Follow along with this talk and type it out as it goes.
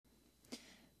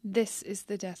This is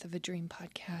the Death of a Dream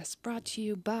podcast brought to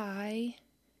you by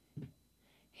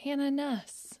Hannah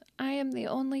Nuss. I am the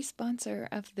only sponsor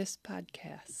of this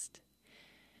podcast.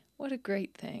 What a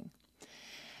great thing.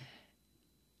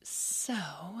 So,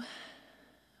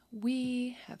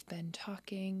 we have been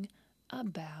talking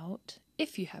about,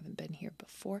 if you haven't been here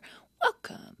before,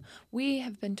 welcome. We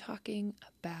have been talking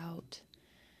about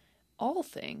all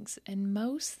things and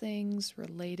most things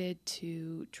related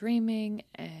to dreaming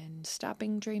and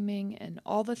stopping dreaming and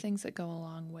all the things that go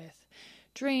along with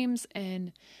dreams.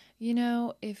 And, you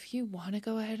know, if you want to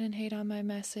go ahead and hate on my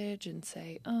message and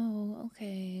say, oh,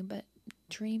 okay, but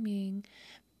dreaming,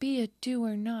 be a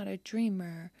doer, not a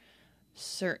dreamer,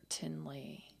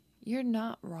 certainly. You're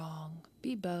not wrong.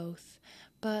 Be both.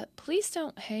 But please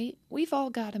don't hate. We've all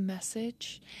got a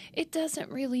message. It doesn't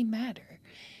really matter.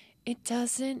 It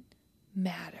doesn't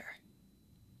matter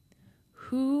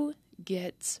who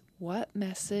gets what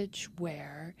message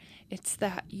where. It's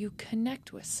that you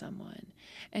connect with someone,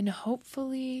 and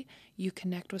hopefully you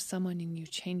connect with someone and you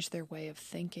change their way of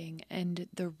thinking. And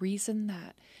the reason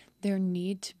that there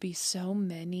need to be so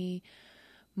many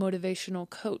motivational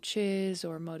coaches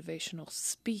or motivational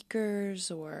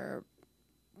speakers or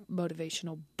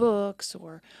motivational books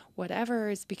or whatever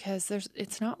is because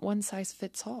it's not one size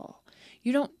fits all.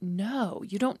 You don't know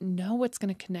what's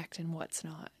going to connect and what's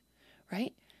not,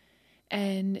 right?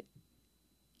 And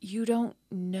you don't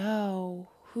know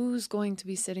who's going to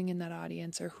be sitting in that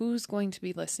audience or who's going to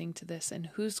be listening to this and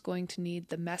who's going to need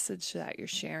the message that you're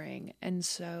sharing. And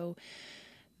so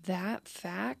that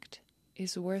fact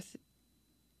is worth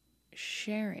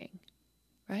sharing,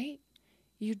 right?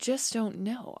 You just don't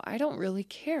know. I don't really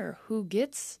care who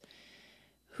gets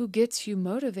you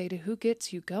motivated, who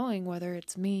gets you going, whether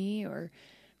it's me or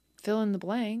fill in the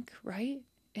blank, right?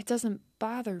 It doesn't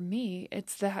bother me.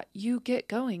 It's that you get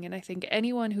going. And I think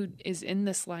anyone who is in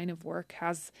this line of work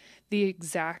has the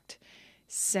exact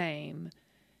same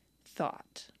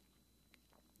thought.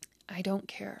 I don't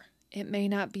care. It may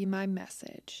not be my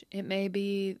message. It may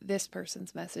be this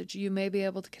person's message. You may be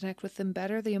able to connect with them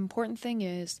better. The important thing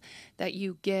is that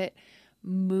you get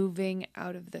moving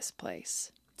out of this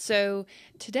place. So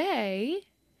today,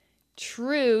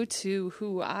 true to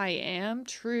who I am,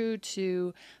 true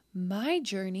to my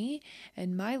journey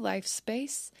and my life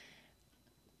space,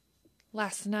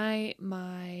 last night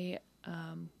my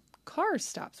car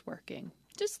stops working.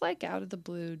 Just like out of the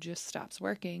blue, just stops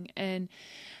working. And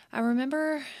I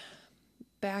remember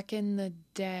back in the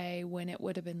day when it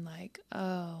would have been like,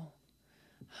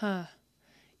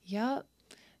 yup,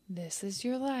 this is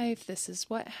your life. This is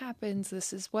what happens.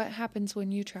 This is what happens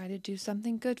when you try to do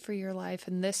something good for your life.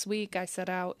 And this week I set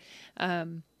out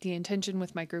the intention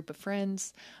with my group of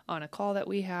friends on a call that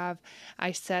we have.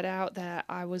 I set out that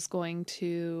I was going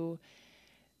to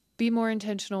be more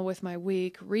intentional with my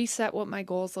week, reset what my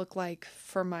goals look like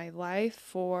for my life,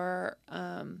 for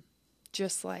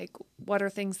just like what are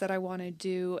things that I want to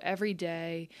do every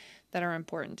day that are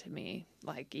important to me,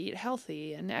 like eat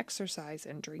healthy and exercise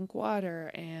and drink water.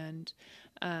 And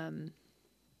one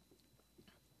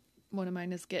of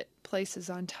mine is get places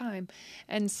on time.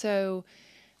 And so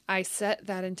I set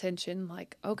that intention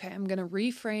like, okay, I'm going to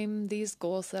reframe these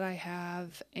goals that I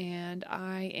have and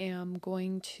I am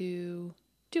going to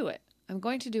do it. I'm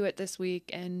going to do it this week,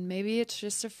 and maybe it's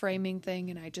just a framing thing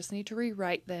and I just need to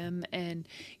rewrite them. And,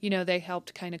 you know, they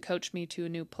helped kind of coach me to a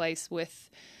new place with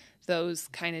those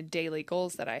kind of daily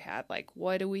goals that I had. Like,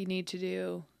 what do we need to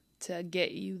do to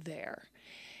get you there?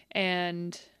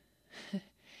 And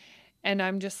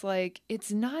I'm just like, it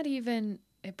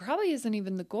probably isn't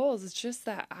even the goals. It's just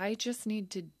that I just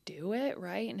need to do it,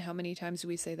 right? And how many times do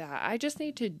we say that? I just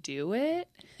need to do it.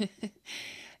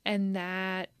 And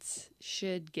that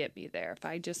should get me there if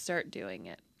I just start doing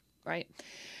it, right?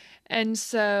 And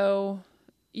so,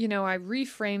 you know, I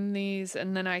reframed these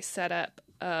and then I set up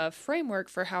a framework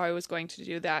for how I was going to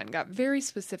do that and got very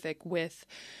specific with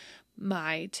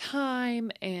my time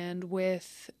and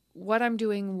with what I'm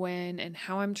doing when and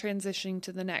how I'm transitioning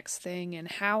to the next thing and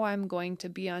how I'm going to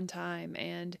be on time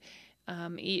and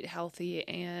eat healthy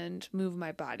and move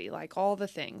my body, like all the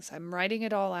things. I'm writing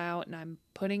it all out and I'm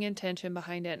putting intention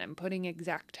behind it and I'm putting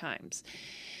exact times.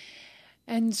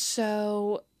 And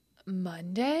so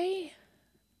Monday,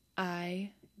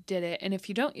 I did it. And if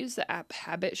you don't use the app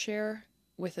HabitShare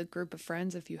with a group of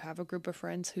friends, if you have a group of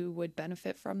friends who would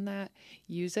benefit from that,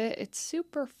 use it. It's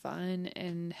super fun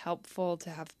and helpful to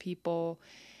have people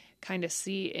kind of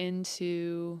see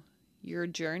into your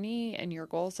journey and your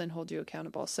goals and hold you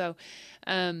accountable. So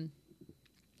I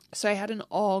had an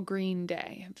all green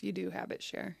day, if you do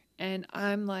HabitShare. And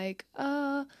I'm like,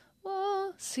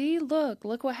 well, See, look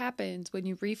what happens when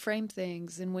you reframe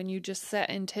things and when you just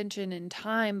set intention and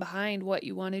time behind what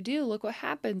you want to do. Look what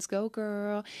happens. Go,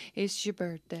 girl. It's your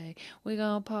birthday. We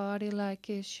gonna party like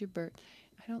it's your birthday.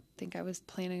 I don't think I was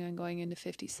planning on going into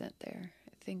 50 Cent there.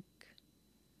 I think,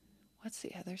 what's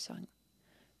the other song?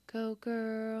 Go,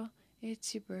 girl.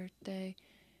 It's your birthday.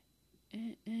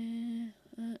 I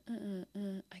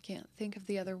can't think of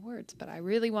the other words, but I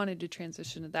really wanted to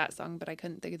transition to that song, but I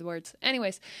couldn't think of the words.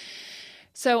 Anyways,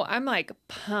 so I'm like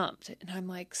pumped, and I'm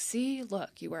like, see,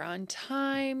 look, you were on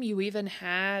time. You even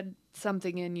had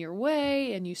something in your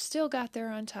way, and you still got there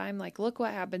on time. Like, look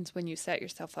what happens when you set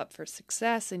yourself up for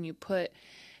success and you put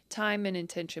time and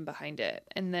intention behind it.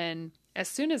 And then as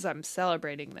soon as I'm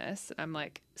celebrating this, I'm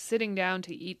like sitting down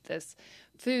to eat this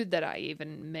food that I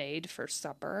even made for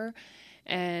supper,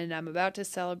 and I'm about to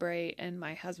celebrate, and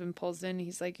my husband pulls in.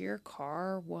 He's like, your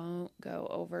car won't go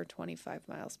over 25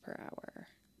 miles per hour.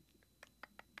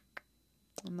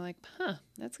 I'm like,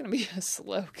 that's going to be a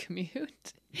slow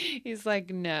commute. He's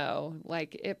like, no,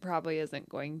 like it probably isn't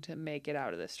going to make it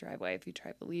out of this driveway if you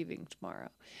try leaving tomorrow.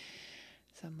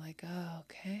 So I'm like, oh,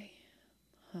 okay.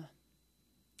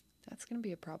 That's going to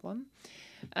be a problem.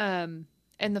 And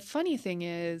the funny thing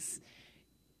is,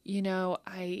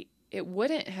 it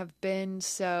wouldn't have been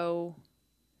so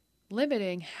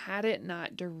limiting had it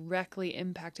not directly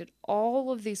impacted all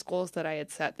of these goals that I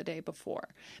had set the day before.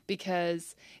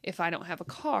 Because if I don't have a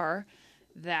car,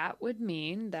 that would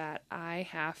mean that I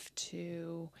have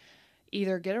to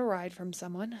either get a ride from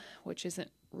someone, which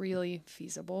isn't really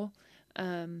feasible,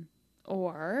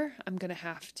 or I'm going to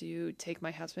have to take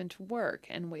my husband to work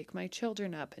and wake my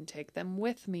children up and take them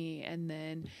with me, and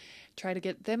then try to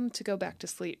get them to go back to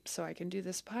sleep so I can do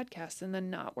this podcast, and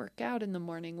then not work out in the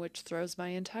morning, which throws my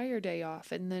entire day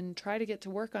off, and then try to get to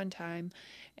work on time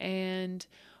and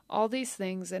all these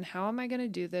things. And how am I going to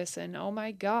do this? And oh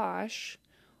my gosh,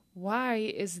 why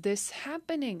is this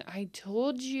happening? I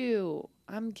told you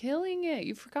I'm killing it.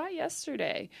 You forgot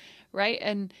yesterday, right?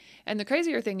 And the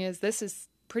crazier thing is, this is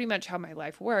pretty much how my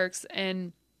life works.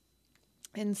 And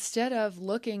instead of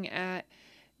looking at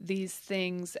these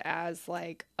things as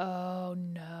like, oh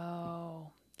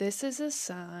no, this is a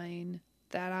sign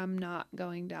that I'm not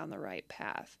going down the right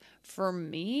path. For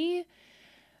me,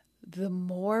 the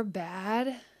more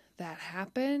bad that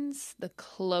happens, the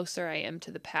closer I am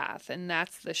to the path. And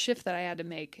that's the shift that I had to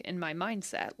make in my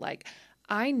mindset. Like,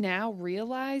 I now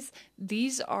realize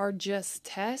these are just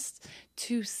tests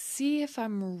to see if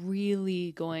I'm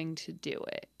really going to do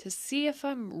it, to see if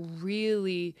I'm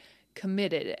really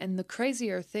committed. And the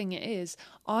crazier thing is,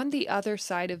 on the other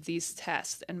side of these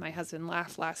tests, and my husband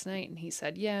laughed last night and he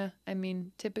said, yeah, I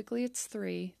mean, typically it's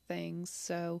 3 things.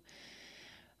 So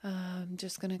I'm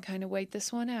just going to kind of wait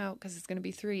this one out because it's going to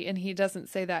be 3. And he doesn't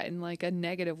say that in like a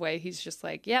negative way. He's just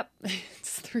like, yep,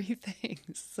 it's 3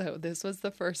 things. So this was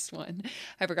the first one.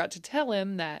 I forgot to tell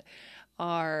him that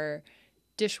our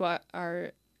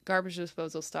garbage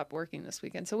disposal stopped working this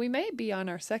weekend. So we may be on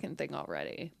our second thing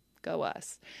already. Go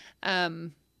us.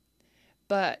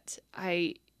 But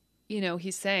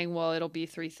he's saying, well, it'll be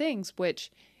 3 things,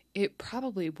 which it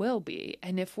probably will be.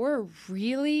 And if we're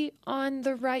really on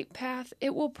the right path,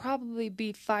 it will probably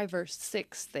be 5 or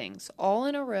 6 things all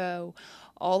in a row,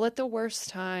 all at the worst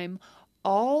time,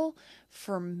 all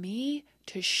for me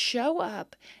to show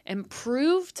up and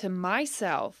prove to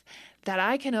myself that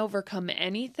I can overcome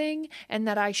anything and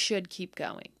that I should keep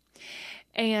going.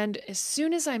 And as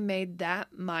soon as I made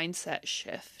that mindset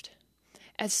shift,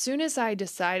 as soon as I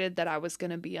decided that I was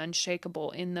going to be unshakable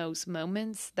in those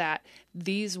moments, that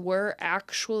these were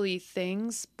actually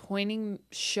things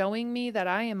showing me that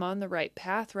I am on the right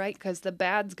path, right? Because the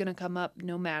bad's going to come up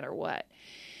no matter what.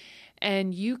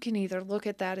 And you can either look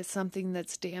at that as something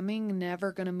that's damning,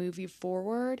 never going to move you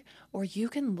forward, or you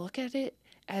can look at it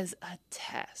as a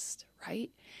test,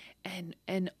 right?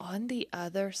 And on the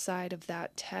other side of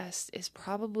that test is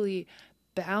probably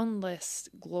boundless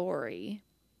glory.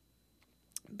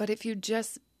 But if you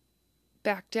just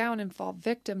back down and fall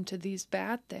victim to these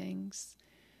bad things,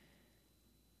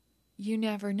 you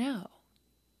never know.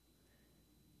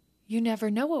 You never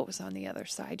know what was on the other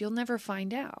side. You'll never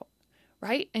find out,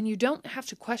 right? And you don't have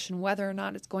to question whether or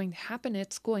not it's going to happen.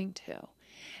 It's going to.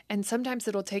 And sometimes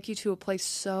it'll take you to a place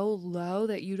so low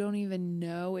that you don't even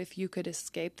know if you could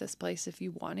escape this place if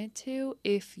you wanted to,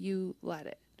 if you let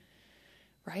it.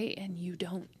 Right? And you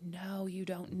don't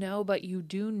know, but you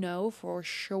do know for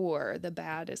sure the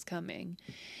bad is coming.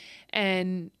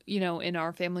 And, in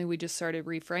our family, we just started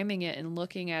reframing it and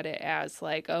looking at it as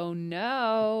like, oh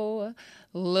no,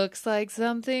 looks like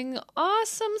something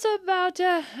awesome's about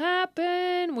to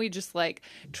happen. We just like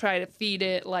try to feed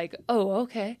it like, oh,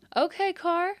 okay,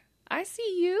 car, I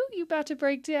see you. You about to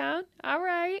break down. All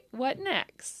right, what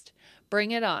next?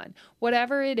 Bring it on.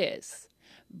 Whatever it is,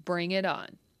 bring it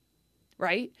on.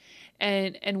 Right?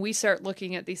 And we start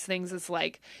looking at these things as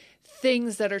like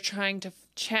things that are trying to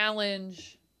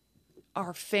challenge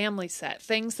our family set,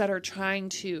 things that are trying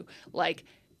to like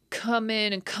come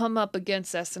in and come up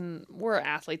against us. And we're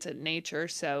athletes at nature,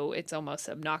 so it's almost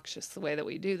obnoxious the way that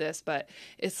we do this, but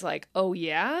it's like, oh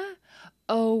yeah?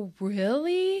 Oh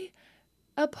really,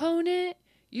 opponent?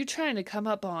 You trying to come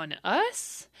up on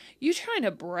us? You trying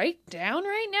to break down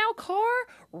right now, car?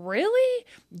 Really?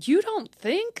 You don't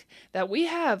think that we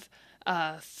have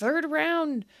a third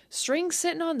round string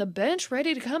sitting on the bench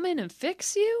ready to come in and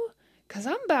fix you? Because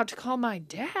I'm about to call my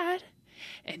dad,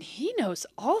 and he knows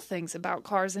all things about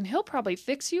cars, and he'll probably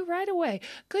fix you right away.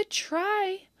 Good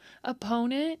try,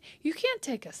 opponent. You can't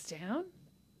take us down.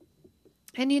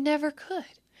 And you never could,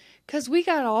 because we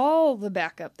got all the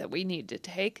backup that we need to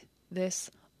take this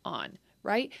on,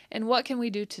 right? And what can we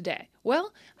do today?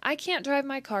 Well, I can't drive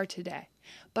my car today,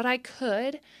 but I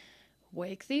could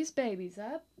wake these babies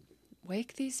up,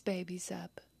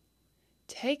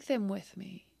 take them with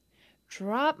me,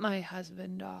 drop my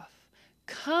husband off,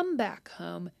 come back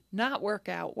home, not work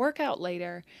out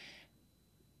later,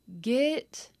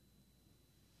 get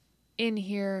in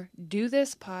here, do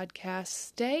this podcast,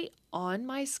 stay on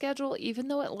my schedule, even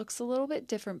though it looks a little bit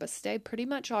different, but stay pretty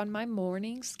much on my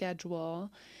morning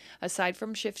schedule, aside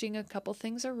from shifting a couple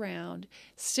things around,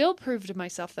 still prove to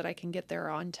myself that I can get there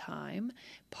on time,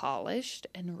 polished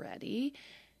and ready,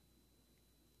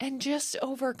 and just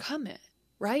overcome it.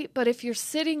 Right? But if you're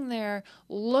sitting there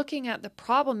looking at the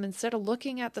problem instead of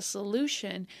looking at the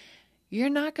solution,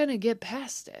 you're not going to get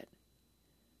past it.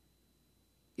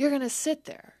 You're going to sit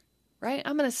there, right?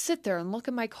 I'm going to sit there and look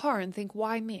at my car and think,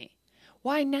 why me?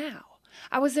 Why now?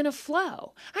 I was in a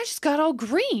flow. I just got all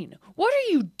green. What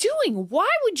are you doing? Why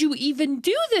would you even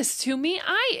do this to me?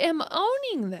 I am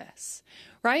owning this,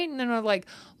 right? And then I'll like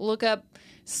look up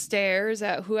stairs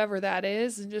at whoever that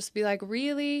is and just be like,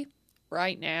 really?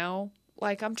 Right now?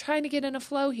 Like, I'm trying to get in a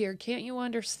flow here. Can't you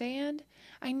understand?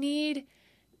 I need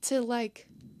to, like,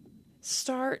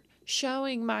 start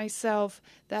showing myself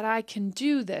that I can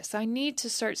do this. I need to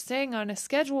start staying on a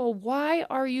schedule. Why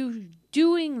are you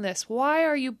doing this? Why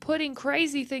are you putting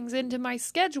crazy things into my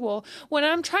schedule when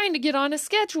I'm trying to get on a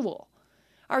schedule?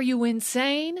 Are you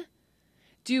insane?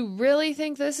 Do you really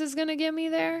think this is going to get me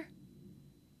there?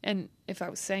 And if I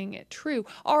was saying it true,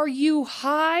 are you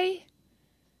high?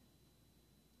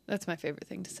 That's my favorite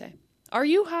thing to say. Are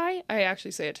you high? I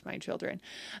actually say it to my children.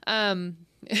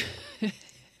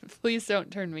 Please don't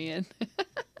turn me in.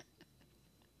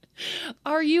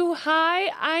 Are you high?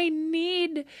 I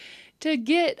need to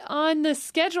get on the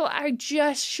schedule. I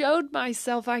just showed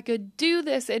myself I could do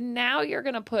this, and now you're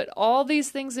going to put all these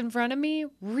things in front of me?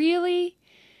 Really?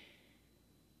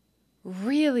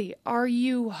 Really? Are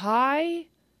you high?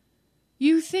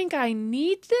 You think I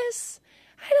need this?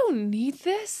 I don't need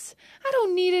this. I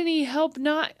don't need any help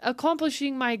not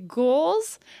accomplishing my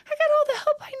goals. I got all the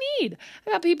help I need. I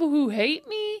got people who hate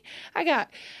me. I got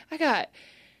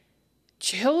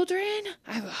children.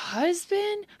 I have a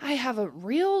husband. I have a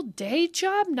real day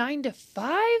job, 9 to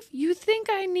 5. You think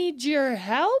I need your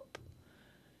help?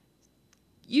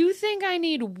 You think I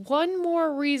need one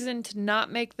more reason to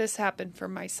not make this happen for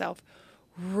myself?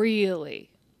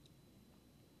 Really?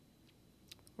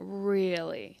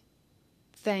 Really?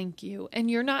 Thank you. And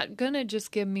you're not going to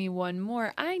just give me one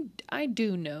more. I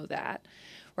do know that,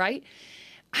 right?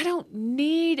 I don't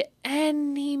need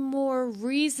any more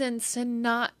reasons to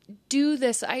not do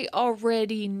this. I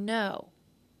already know,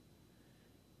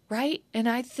 right? And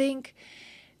I think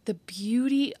the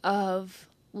beauty of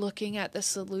looking at the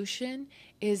solution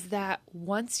is that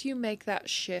once you make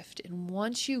that shift and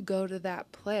once you go to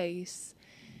that place,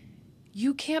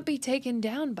 you can't be taken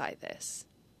down by this.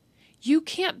 You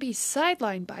can't be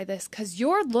sidelined by this because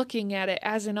you're looking at it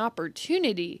as an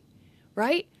opportunity,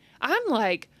 right? I'm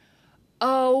like,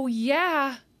 oh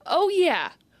yeah,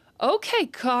 okay,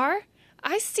 car,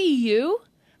 I see you,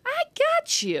 I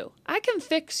got you, I can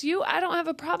fix you, I don't have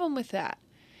a problem with that.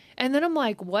 And then I'm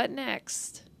like, what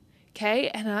next? Okay,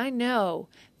 and I know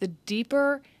the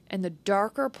deeper and the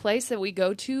darker place that we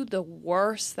go to, the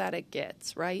worse that it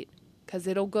gets, right? Because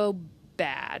it'll go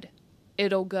bad.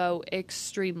 It'll go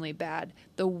extremely bad.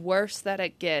 The worse that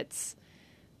it gets,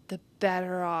 the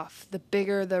better off, the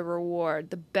bigger the reward,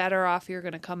 the better off you're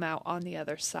going to come out on the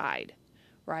other side,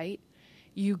 right?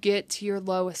 You get to your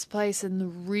lowest place, and the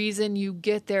reason you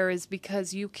get there is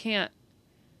because you can't.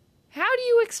 How do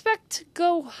you expect to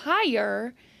go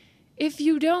higher if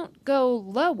you don't go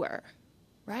lower,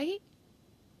 right?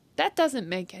 That doesn't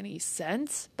make any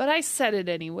sense, but I said it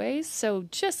anyways, so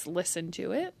just listen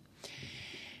to it.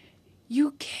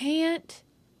 You can't,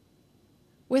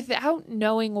 without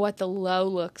knowing what the low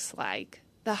looks like,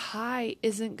 the high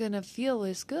isn't going to feel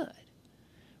as good,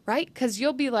 right? Because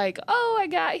you'll be like, oh, I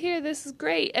got here, this is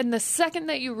great. And the second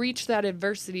that you reach that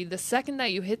adversity, the second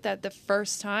that you hit that the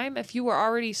first time, if you were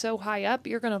already so high up,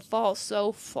 you're going to fall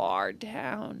so far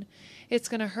down. It's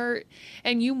going to hurt.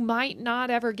 And you might not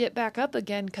ever get back up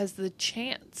again because the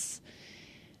chance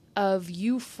of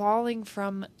you falling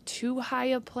from too high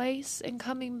a place and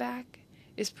coming back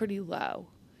is pretty low.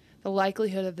 The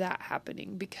likelihood of that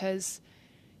happening, because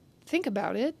think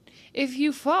about it. If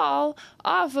you fall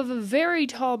off of a very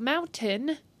tall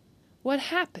mountain, what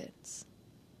happens?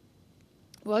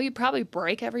 Well, you probably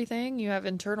break everything. You have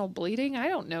internal bleeding. I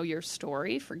don't know your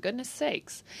story, for goodness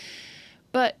sakes.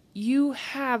 But you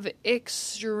have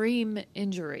extreme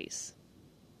injuries.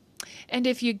 And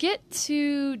if you get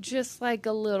to just like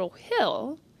a little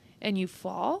hill and you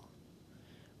fall,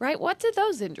 right, what do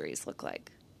those injuries look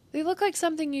like? They look like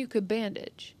something you could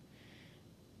bandage.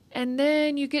 And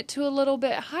then you get to a little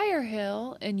bit higher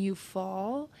hill and you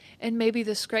fall, and maybe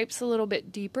the scrape's a little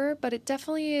bit deeper, but it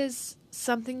definitely is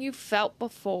something you've felt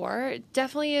before. It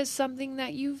definitely is something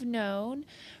that you've known,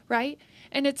 right?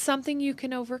 And it's something you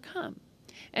can overcome.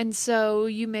 And so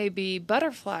you maybe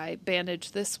butterfly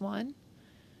bandage this one,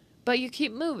 but you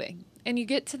keep moving and you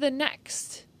get to the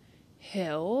next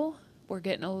hill. We're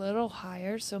getting a little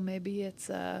higher, so maybe it's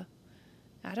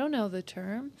I don't know the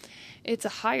term. It's a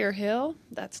higher hill.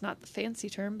 That's not the fancy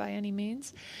term by any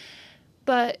means.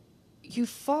 But you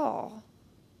fall.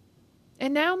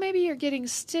 And now maybe you're getting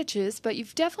stitches, but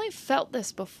you've definitely felt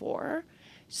this before.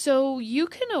 So you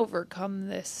can overcome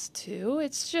this too.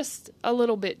 It's just a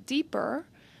little bit deeper.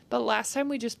 But last time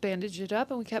we just bandaged it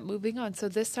up and we kept moving on. So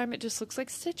this time it just looks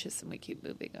like stitches and we keep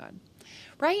moving on.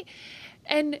 Right?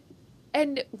 And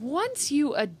once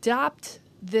you adopt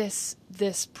this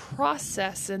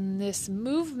process and this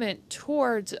movement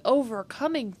towards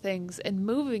overcoming things and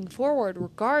moving forward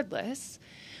regardless,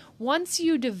 once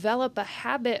you develop a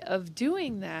habit of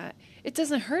doing that, it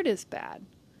doesn't hurt as bad,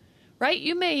 right?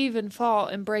 You may even fall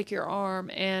and break your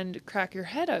arm and crack your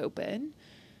head open.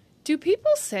 Do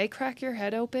people say crack your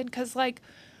head open? Because, like,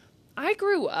 I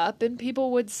grew up and people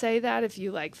would say that if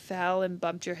you, like, fell and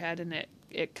bumped your head and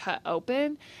it cut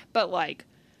open. But, like,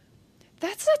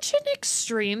 that's such an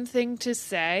extreme thing to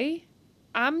say.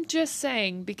 I'm just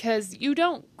saying, because you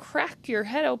don't crack your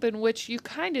head open, which you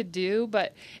kind of do,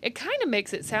 but it kind of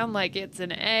makes it sound like it's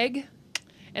an egg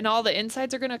and all the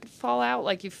insides are going to fall out,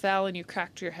 like you fell and you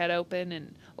cracked your head open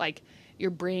and like your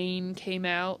brain came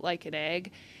out like an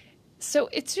egg. So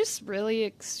it's just really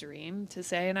extreme to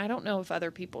say, and I don't know if other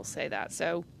people say that.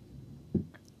 So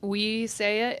we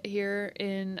say it here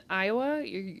in Iowa.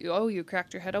 You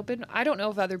cracked your head open. I don't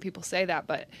know if other people say that,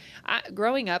 but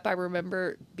growing up, I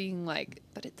remember being like,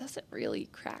 but it doesn't really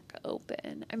crack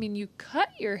open. I mean, you cut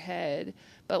your head,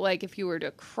 but like if you were to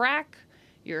crack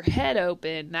your head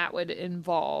open, that would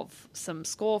involve some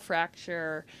skull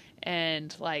fracture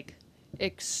and like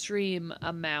extreme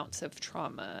amounts of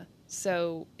trauma.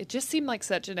 So it just seemed like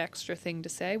such an extra thing to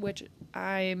say, which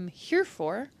I'm here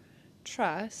for.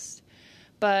 Trust.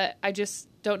 But I just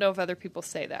don't know if other people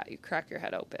say that. You crack your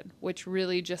head open, which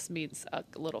really just means a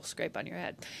little scrape on your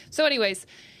head. So anyways,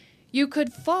 you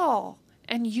could fall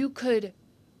and you could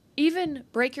even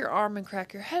break your arm and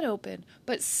crack your head open.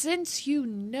 But since you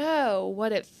know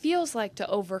what it feels like to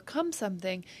overcome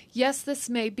something, yes, this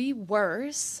may be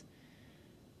worse,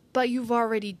 but you've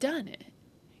already done it.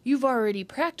 You've already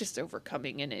practiced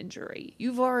overcoming an injury.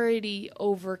 You've already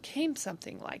overcame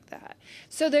something like that.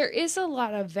 So there is a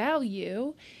lot of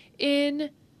value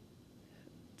in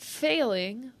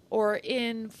failing or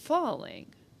in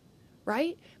falling,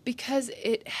 right? Because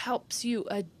it helps you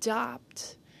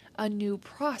adopt a new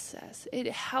process.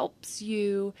 It helps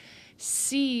you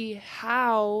see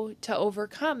how to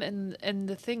overcome. And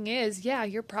the thing is, yeah,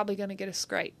 you're probably going to get a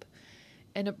scrape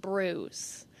and a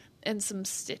bruise and some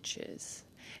stitches.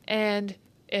 And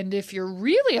if you're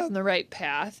really on the right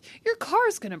path, your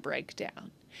car's going to break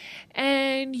down.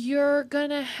 And you're going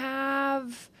to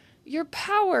have your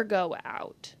power go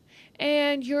out.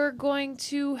 And you're going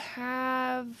to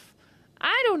have,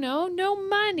 I don't know, no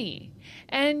money.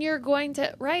 And you're going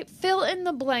to, right, fill in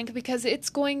the blank because it's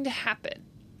going to happen.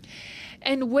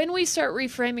 And when we start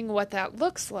reframing what that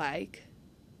looks like,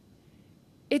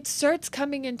 it starts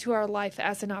coming into our life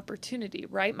as an opportunity,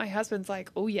 right? My husband's like,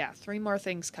 oh yeah, 3 more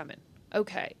things coming.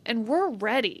 Okay. And we're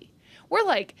ready. We're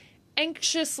like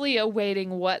anxiously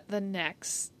awaiting what the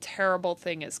next terrible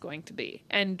thing is going to be.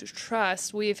 And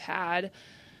trust, we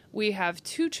have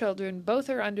 2 children, both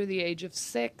are under the age of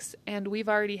 6, and we've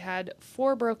already had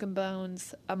 4 broken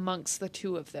bones amongst the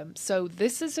 2 of them. So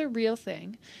this is a real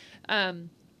thing.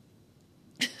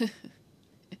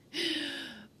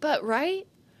 But right?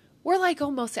 We're like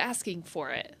almost asking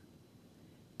for it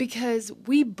because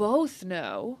we both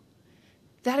know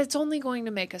that it's only going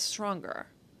to make us stronger,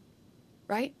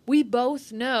 right? We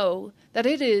both know that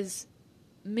it is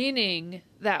meaning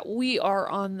that we are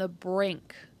on the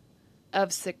brink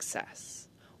of success,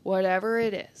 whatever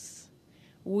it is.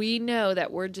 We know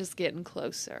that we're just getting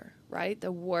closer, right?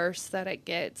 The worse that it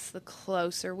gets, the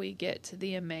closer we get to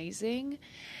the amazing.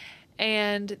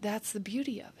 And that's the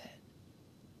beauty of it.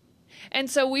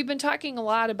 And so we've been talking a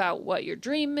lot about what your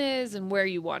dream is and where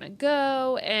you want to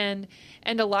go. And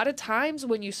a lot of times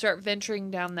when you start venturing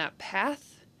down that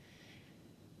path,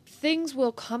 things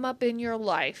will come up in your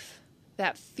life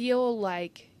that feel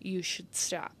like you should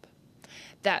stop.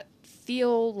 That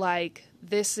feel like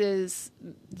this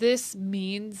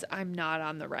means I'm not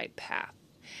on the right path.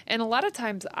 And a lot of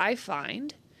times I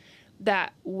find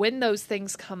that when those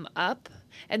things come up,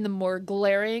 and the more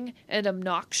glaring and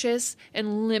obnoxious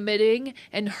and limiting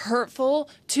and hurtful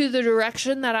to the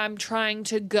direction that I'm trying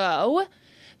to go,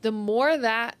 the more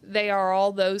that they are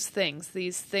all those things,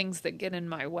 these things that get in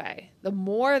my way, the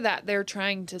more that they're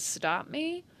trying to stop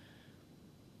me,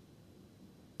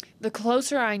 the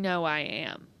closer I know I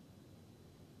am.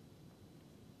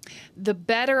 The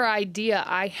better idea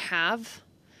I have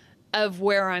of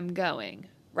where I'm going,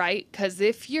 right? Because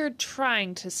if you're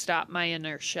trying to stop my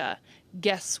inertia,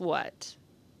 guess what?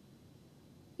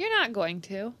 You're not going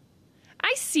to.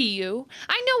 I see you.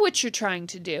 I know what you're trying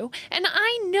to do. And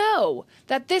I know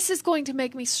that this is going to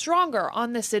make me stronger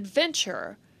on this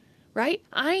adventure, right?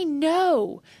 I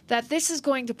know that this is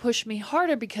going to push me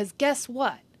harder because guess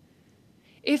what?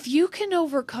 If you can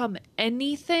overcome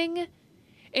anything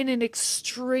in an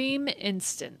extreme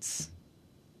instance,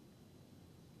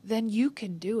 then you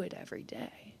can do it every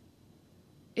day.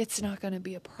 It's not going to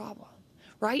be a problem.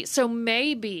 Right? So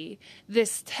maybe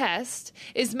this test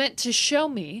is meant to show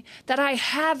me that I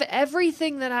have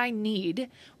everything that I need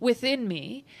within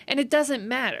me, and it doesn't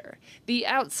matter. The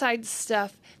outside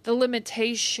stuff, the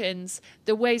limitations,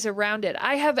 the ways around it.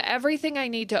 I have everything I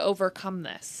need to overcome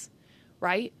this,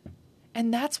 right?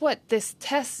 And that's what this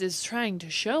test is trying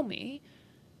to show me.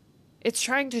 It's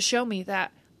trying to show me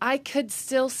that I could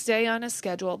still stay on a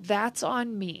schedule. That's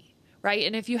on me, right?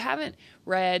 And if you haven't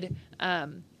read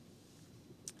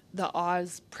The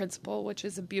Oz Principle, which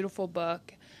is a beautiful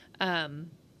book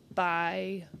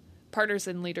by Partners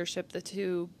in Leadership, the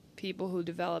 2 people who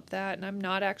developed that. And I'm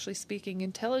not actually speaking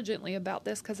intelligently about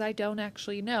this because I don't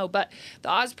actually know. But the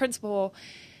Oz Principle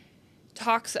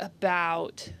talks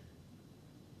about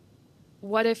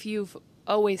what if you've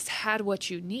always had what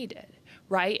you needed,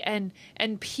 right? And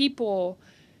people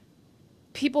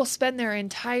spend their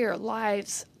entire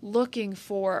lives looking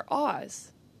for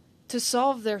Oz to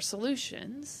solve their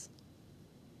solutions.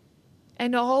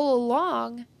 And all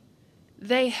along,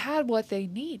 they had what they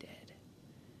needed.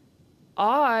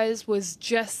 Oz was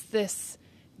just this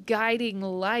guiding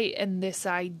light and this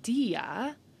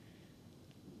idea,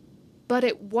 but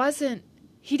it wasn't,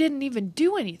 he didn't even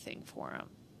do anything for them.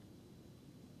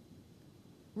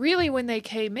 Really, when they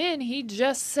came in, he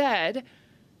just said,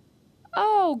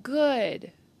 oh,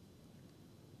 good.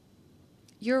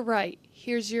 You're right.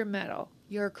 Here's your medal.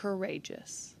 You're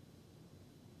courageous.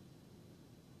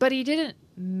 But he didn't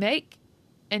make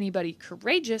anybody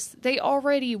courageous. They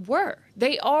already were.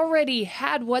 They already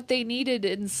had what they needed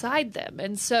inside them.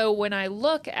 And so when I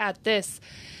look at this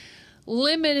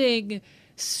limiting,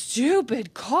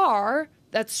 stupid car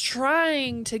that's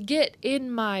trying to get in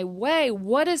my way,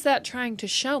 what is that trying to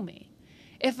show me?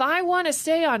 If I want to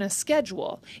stay on a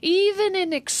schedule, even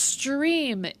in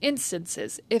extreme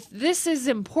instances, if this is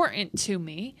important to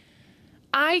me,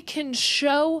 I can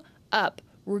show up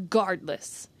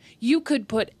regardless. You could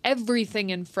put everything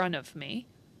in front of me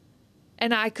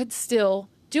and I could still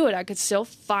do it. I could still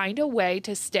find a way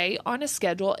to stay on a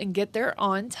schedule and get there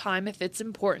on time if it's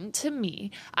important to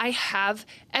me. I have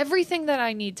everything that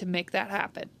I need to make that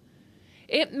happen.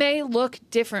 It may look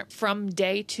different from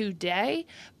day to day,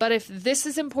 but if this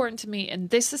is important to me and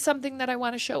this is something that I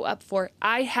want to show up for,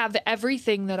 I have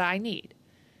everything that I need,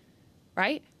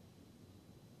 right?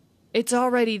 It's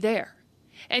already there.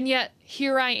 And yet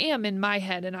here I am in my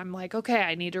head and I'm like, okay,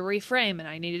 I need to reframe and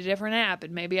I need a different app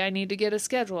and maybe I need to get a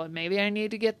schedule and maybe I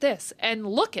need to get this. And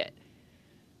look it.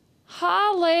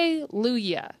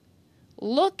 Hallelujah.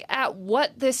 Look at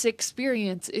what this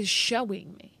experience is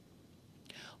showing me.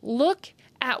 Look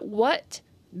at what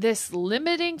this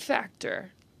limiting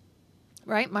factor,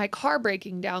 right? My car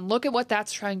breaking down. Look at what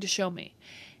that's trying to show me.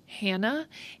 Hannah,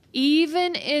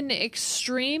 even in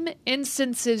extreme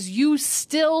instances, you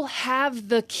still have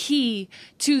the key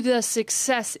to the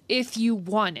success if you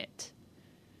want it,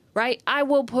 right? I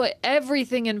will put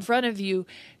everything in front of you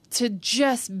to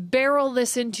just barrel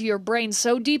this into your brain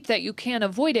so deep that you can't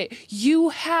avoid it. You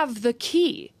have the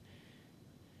key.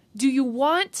 Do you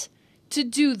want to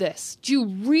do this? Do you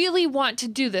really want to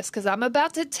do this? Because I'm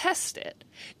about to test it.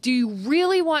 Do you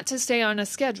really want to stay on a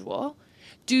schedule?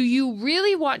 Do you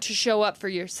really want to show up for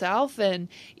yourself and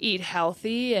eat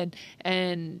healthy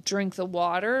and drink the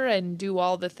water and do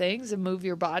all the things and move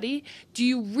your body? Do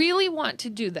you really want to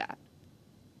do that?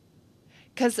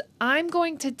 Because I'm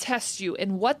going to test you.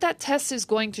 And what that test is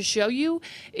going to show you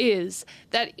is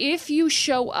that if you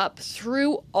show up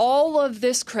through all of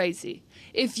this crazy,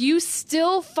 if you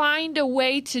still find a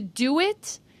way to do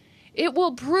it, it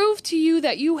will prove to you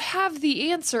that you have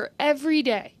the answer every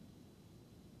day.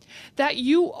 That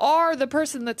you are the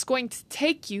person that's going to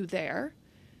take you there.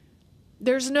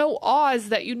 There's no Oz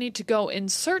that you need to go in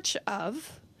search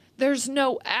of. There's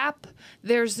no app.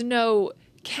 There's no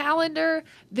calendar.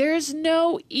 There's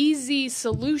no easy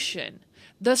solution.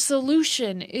 The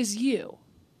solution is you.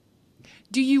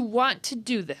 Do you want to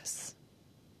do this?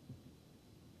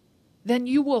 Then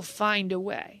you will find a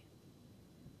way,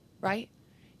 right?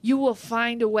 You will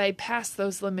find a way past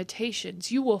those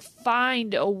limitations. You will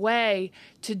find a way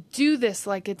to do this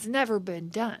like it's never been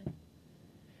done.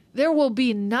 There will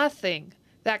be nothing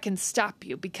that can stop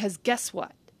you because guess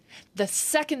what? The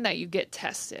second that you get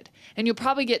tested, and you'll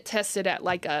probably get tested at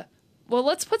like well,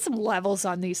 let's put some levels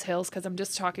on these hills because I'm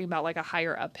just talking about like a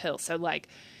higher up hill. So like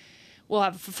we'll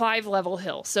have a 5-level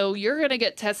hill. So you're going to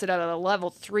get tested at a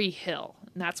level 3 hill.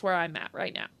 And that's where I'm at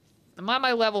right now. I'm on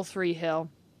my level 3 hill.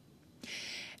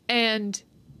 And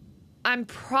I'm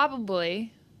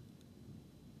probably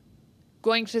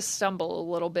going to stumble a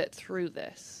little bit through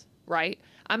this, right?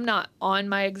 I'm not on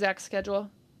my exact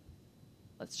schedule.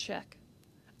 Let's check.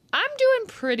 I'm doing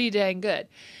pretty dang good.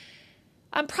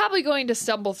 I'm probably going to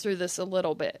stumble through this a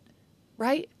little bit,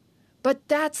 right? But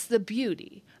that's the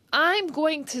beauty. I'm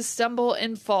going to stumble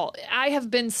and fall. I have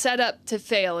been set up to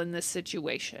fail in this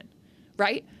situation,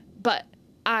 right? But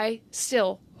I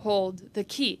still hold the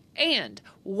key. And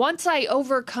once I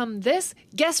overcome this,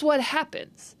 guess what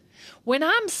happens? When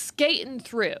I'm skating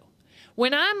through,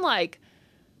 when I'm like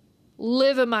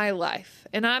living my life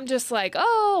and I'm just like,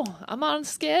 oh, I'm on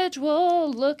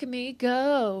schedule. Look at me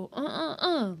go.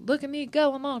 Look at me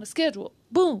go. I'm on a schedule.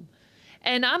 Boom.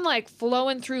 And I'm like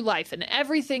flowing through life and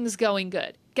everything's going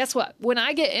good. Guess what? When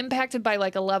I get impacted by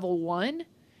like a level 1,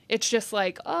 it's just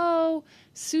like, oh,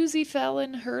 Susie fell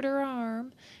and hurt her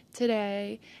arm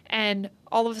today. And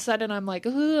all of a sudden I'm like,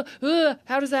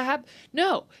 how does that happen?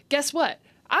 No, guess what?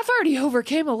 I've already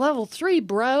overcame a level 3,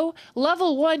 bro.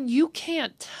 Level 1, you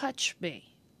can't touch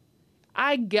me.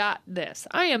 I got this.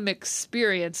 I am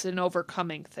experienced in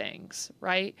overcoming things,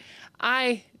 right?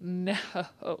 I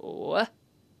know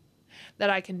that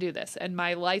I can do this. And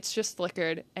my lights just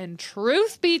flickered. And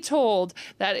truth be told,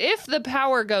 that if the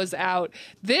power goes out,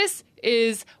 this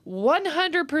is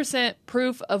 100%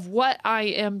 proof of what I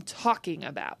am talking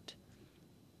about.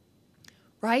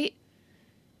 Right?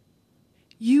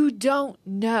 You don't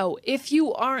know. If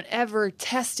you aren't ever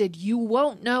tested, you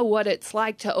won't know what it's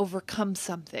like to overcome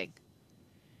something.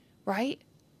 Right?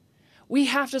 We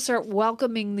have to start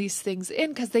welcoming these things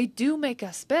in because they do make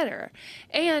us better.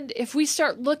 And if we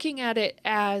start looking at it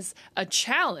as a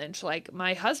challenge, like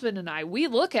my husband and I, we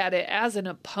look at it as an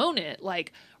opponent,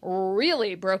 like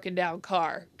really broken down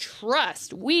car.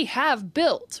 Trust, we have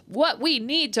built what we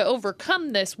need to overcome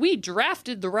this. We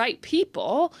drafted the right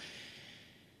people,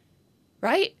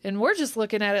 right? And we're just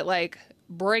looking at it like,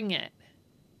 bring it.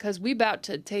 Because we about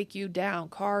to take you down,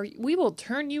 car. We will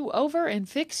turn you over and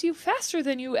fix you faster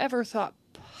than you ever thought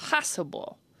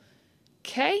possible.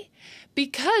 Okay?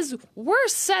 Because we're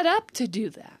set up to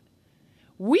do that.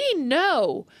 We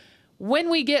know when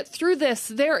we get through this,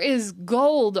 there is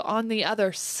gold on the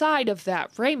other side of that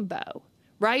rainbow,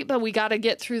 right? But we got to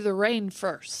get through the rain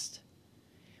first.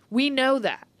 We know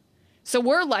that. So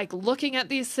we're like looking at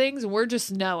these things and we're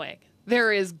just knowing.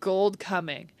 There is gold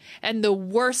coming. And the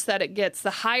worse that it gets, the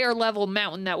higher level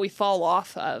mountain that we fall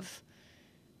off of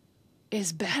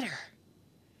is better.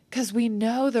 because we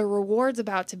know the reward's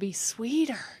about to be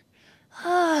sweeter.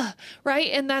 Right?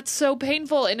 And that's so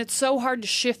painful, and it's so hard to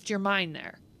shift your mind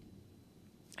there.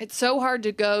 It's so hard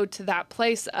to go to that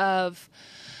place of,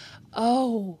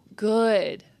 oh,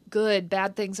 good,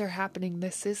 bad things are happening.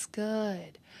 This is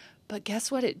good. But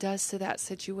guess what it does to that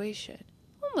situation?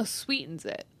 Almost sweetens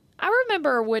it. I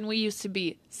remember when we used to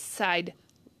be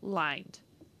sidelined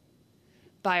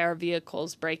by our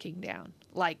vehicles breaking down,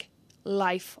 like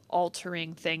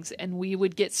life-altering things, and we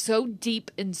would get so deep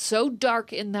and so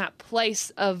dark in that place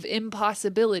of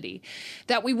impossibility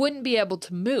that we wouldn't be able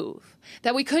to move,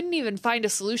 that we couldn't even find a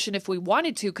solution if we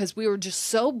wanted to, because we were just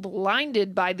so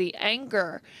blinded by the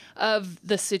anger of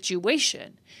the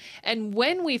situation. And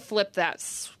when we flip that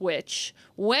switch,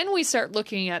 when we start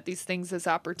looking at these things as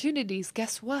opportunities,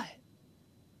 guess what?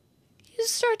 You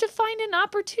start to find an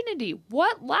opportunity.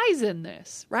 What lies in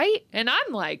this, right? And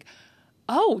I'm like,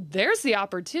 oh, there's the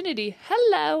opportunity.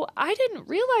 Hello. I didn't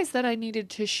realize that I needed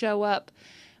to show up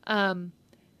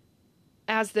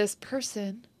as this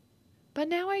person, but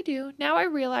now I do. Now I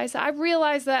realize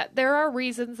that there are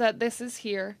reasons that this is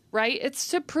here, right? It's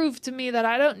to prove to me that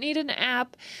I don't need an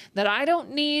app, that I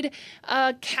don't need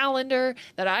a calendar,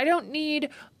 that I don't need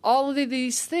all of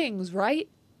these things, right?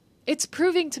 It's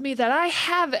proving to me that I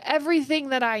have everything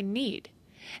that I need.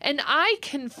 And I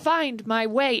can find my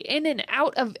way in and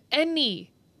out of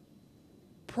any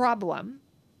problem.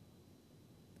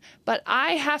 But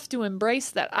I have to embrace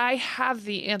that I have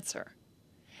the answer.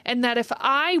 And that if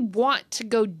I want to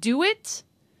go do it,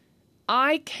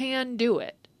 I can do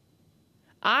it.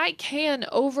 I can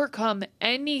overcome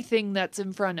anything that's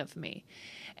in front of me.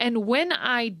 And when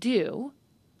I do,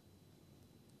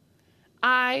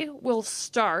 I will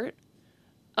start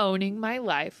owning my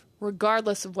life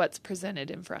regardless of what's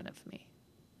presented in front of me,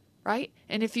 right?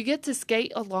 And if you get to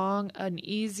skate along an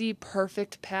easy,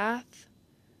 perfect path,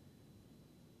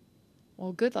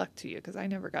 well, good luck to you, because I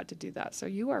never got to do that. So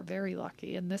you are very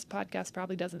lucky, and this podcast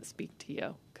probably doesn't speak to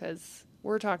you, because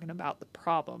we're talking about the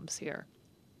problems here.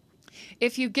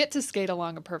 If you get to skate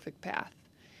along a perfect path,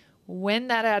 when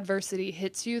that adversity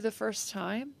hits you the first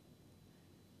time,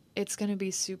 it's going to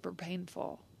be super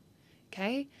painful,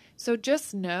 okay? So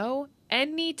just know,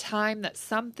 any time that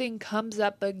something comes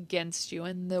up against you,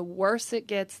 and the worse it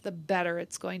gets, the better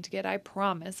it's going to get, I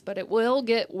promise, but it will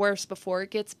get worse before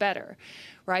it gets better,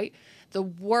 right? The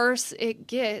worse it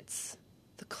gets,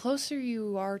 the closer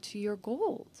you are to your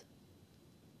goal,